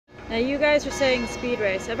Now you guys are saying speed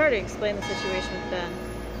race. I've already explained the situation with Ben.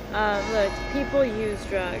 Look, people use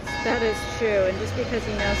drugs. That is true. And just because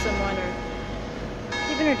you know someone or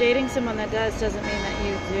even are dating someone that does doesn't mean that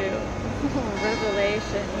you do.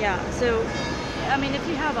 Revelation. Yeah. So, I mean, if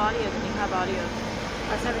you have audio, then you have audio.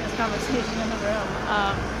 I was having this conversation in the room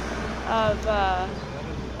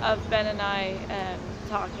of Ben and I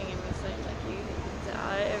talking, and we saying like,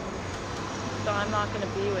 I'm not going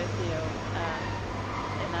to be with you,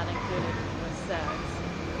 and that included with sex,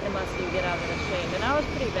 unless you get out of the shade. And I was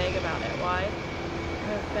pretty vague about it. Why?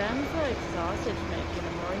 Because Ben's like sausage making.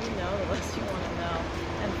 The more you know, the less you want to know.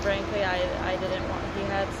 And frankly, I didn't want. He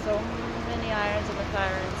had so many irons in the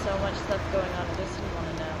fire and so much stuff going on. I just didn't want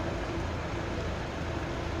to know.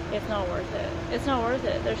 It's not worth it. It's not worth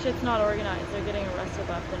it. Their shit's not organized. They're getting arrested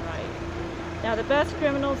left and right. Now, the best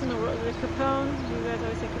criminals in the world, the Capone, you guys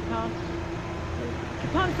always say Capone?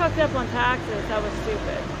 Capone fucked up on taxes. That was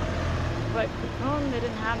stupid. But Capone, they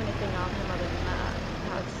didn't have anything on him other than that.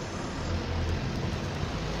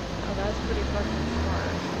 That's pretty fucking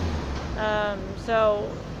smart. So,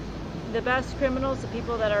 the best criminals, the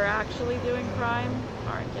people that are actually doing crime,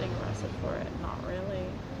 aren't getting arrested for it. Not really.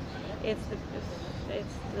 It's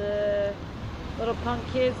the little punk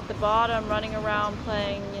kids at the bottom running around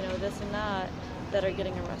playing, you know, this and that are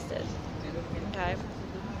getting arrested. Okay?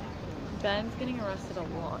 Ben's getting arrested a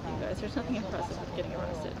lot, you guys. There's nothing impressive with getting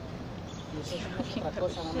arrested. He's not getting by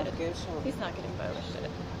with shit. He's not getting by with shit.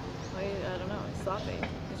 I don't know. He's sloppy.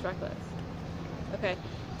 He's reckless. Okay.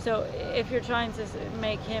 So if you're trying to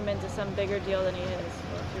make him into some bigger deal than he is,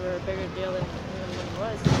 or if you were a bigger deal than he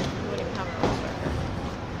was, you wouldn't even have an arrest record.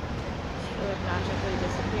 It would magically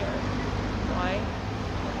disappear. Why?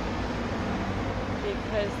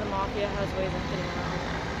 Because the mafia has ways of getting around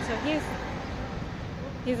that. So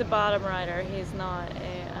he's a bottom rider. He's not a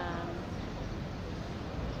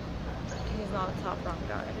top rung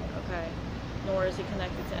guy. Okay. Nor is he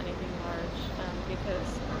connected to anything large,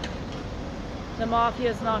 because the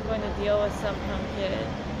mafia is not going to deal with some punk kid.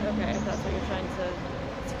 Okay, if that's what you're trying to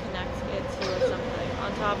connect it to or something.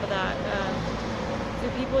 On top of that, do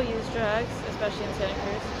people use drugs, especially in Santa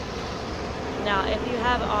Cruz? Now, if you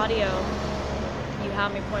have audio, you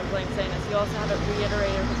have me point blank saying this. You also have it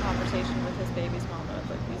reiterated the conversation with his baby's mom.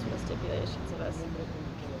 Like, these were the stipulations of us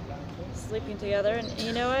sleeping together. And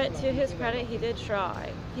you know what? To his credit, he did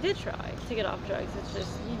try. He did try to get off drugs. It's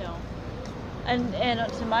just, you know. And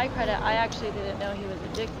to my credit, I actually didn't know he was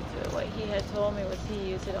addicted to it. What he had told me was he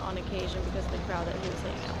used it on occasion because of the crowd that he was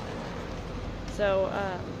hanging out with.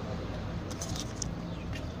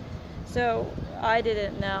 So I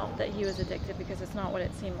didn't know that he was addicted because it's not what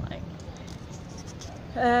it seemed like.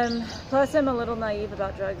 Plus, I'm a little naive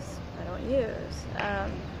about drugs I don't use. I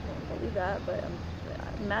don't believe that, but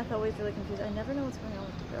meth always really confused. I never know what's going on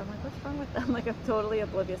with people. I'm like, what's wrong with them? Like, I'm totally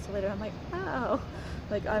oblivious to later. I'm like, wow.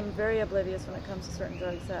 Like, I'm very oblivious when it comes to certain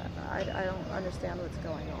drugs that I don't understand what's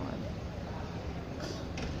going on.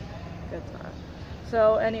 Good time.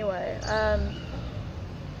 So anyway,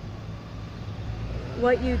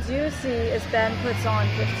 what you do see is Ben puts on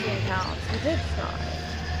 15 pounds. He did try.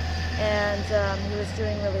 And he was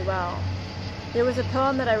doing really well. There was a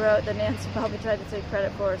poem that I wrote that Nancy probably tried to take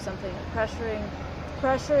credit for or something. Pressuring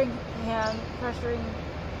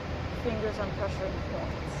fingers on pressuring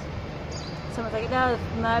points. Someone's like, that was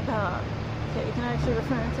my poem. Okay, you can actually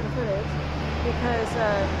refer to the footage because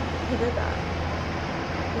he did that.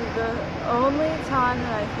 The only time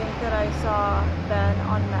that I think that I saw Ben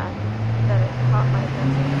on meth that it caught my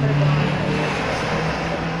attention, could have been on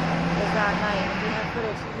was that night. We had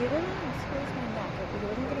footage. He didn't even squeeze my neck. Like, he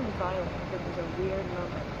wasn't getting violent. It was a weird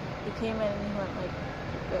moment. He came in and he went like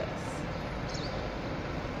this.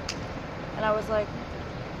 And I was like,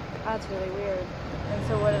 that's really weird. And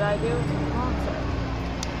so what did I do? Concert.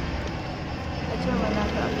 I turned my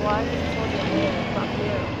neck up. Why? Because I told you, hey, fuck you.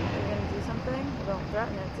 You're going to do something? Well, don't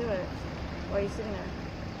threaten it. Do it. Why are you sitting there?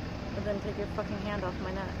 But then take your fucking hand off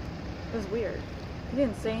my neck. It was weird. He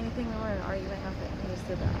didn't say anything. We weren't arguing, nothing. He just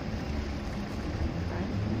did that. Right?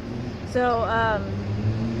 So, I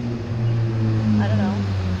don't know.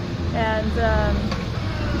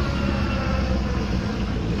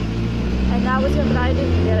 And that was it, but I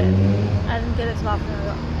didn't get it. I didn't get it till after I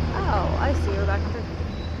go, oh, I see, we're back on 50.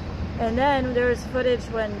 And then there was footage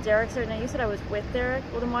when Derek started, now you said I was with Derek.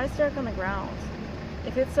 Well, then why is Derek on the ground?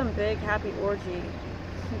 If it's some big, happy orgy.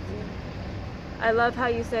 I love how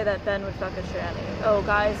you say that Ben would fuck a tranny. Oh,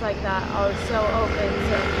 guys like that are so open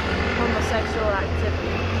to homosexual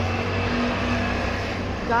activity.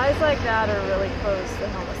 Guys like that are really close to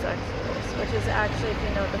homosexuals, which is actually, if you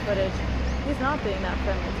note the footage, he's not being that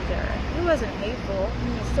friendly to Derek. He wasn't hateful. He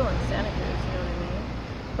was still insane.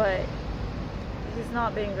 but he's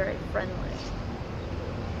not being very friendly.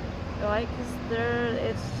 Like, cause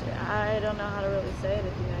I don't know how to really say it.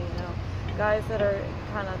 If you know. Guys that are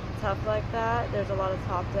kind of tough like that, there's a lot of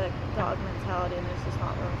top dog mentality, and there's just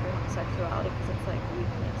not room for homosexuality because it's like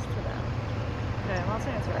weakness to them. Okay, I'm not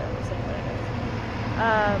saying it's right. I'm just saying what it is.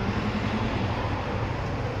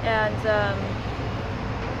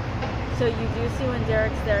 So you do see when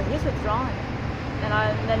Derek's there, he's withdrawing, and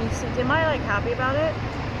then you see, am I like happy about it?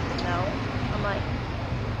 No. I'm like,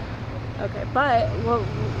 okay, but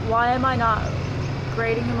why am I not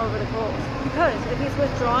grading him over the coals? Because if he's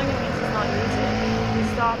withdrawing, it means he's not using.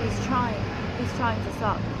 He's trying to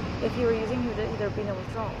stop. If he were using, there'd be no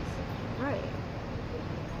withdrawals. Right.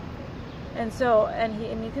 And so, and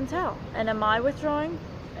you can tell. And am I withdrawing?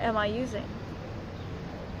 Am I using?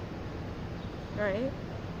 Right?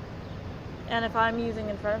 And if I'm using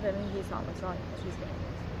in front of him, he's not withdrawing because he's getting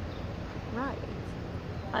this. Right.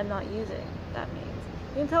 I'm not using. That means.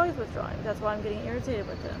 You can tell he's withdrawing. That's why I'm getting irritated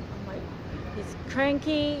with him. I'm like, he's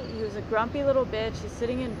cranky. He was a grumpy little bitch. He's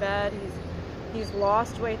sitting in bed. He's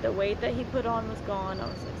lost weight. The weight that he put on was gone. I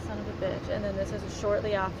was like, son of a bitch. And then this is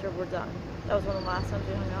shortly after we're done. That was one of the last times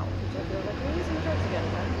we hung out with each other. They were like, we're using drugs again,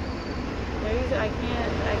 man. I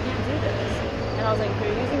can't do this. And I was like, if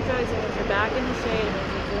you're using drugs, it means you're back in the shade. It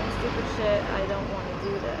means you're doing stupid shit. I don't want to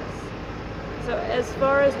do this. So as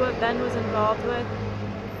far as what Ben was involved with,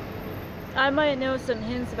 I might know some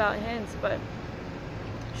hints about hints, but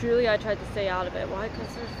truly I tried to stay out of it. Why?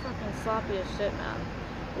 Because they're fucking sloppy as shit, man.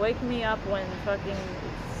 Wake me up when fucking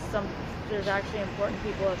there's actually important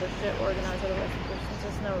people of the shit organized, otherwise there's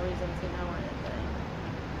just no reason to know anything.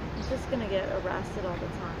 I'm just gonna get arrested all the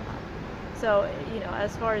time. So,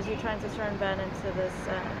 as far as you trying to turn Ben into this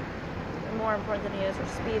more important than he is, or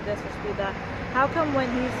speed this or speed that, how come when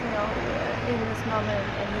he's, in this moment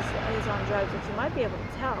and he's on drugs, which you might be able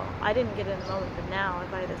to tell, I didn't get it in the moment, but now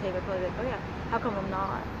if I had the tape, I'd probably be like, oh yeah, how come I'm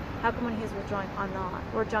not? How come when he's withdrawing, I'm not?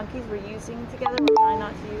 We're junkies, we're using together, we're trying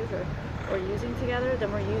not to use, or using together, then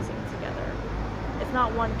we're using together. It's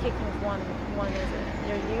not one kicking one isn't.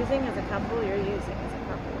 You're using as a couple, you're using as a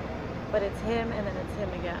couple. But it's him and then it's him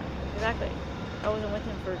again. Exactly. I wasn't with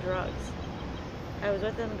him for drugs. I was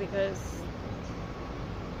with him because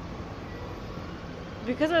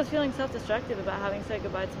I was feeling self-destructive about having said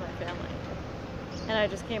goodbye to my family. And I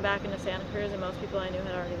just came back into Santa Cruz, and most people I knew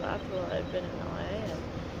had already left while I'd been in LA, and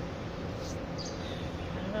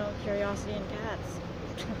I don't know, curiosity and cats.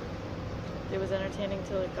 It was entertaining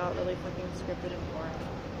till it got really fucking scripted and boring.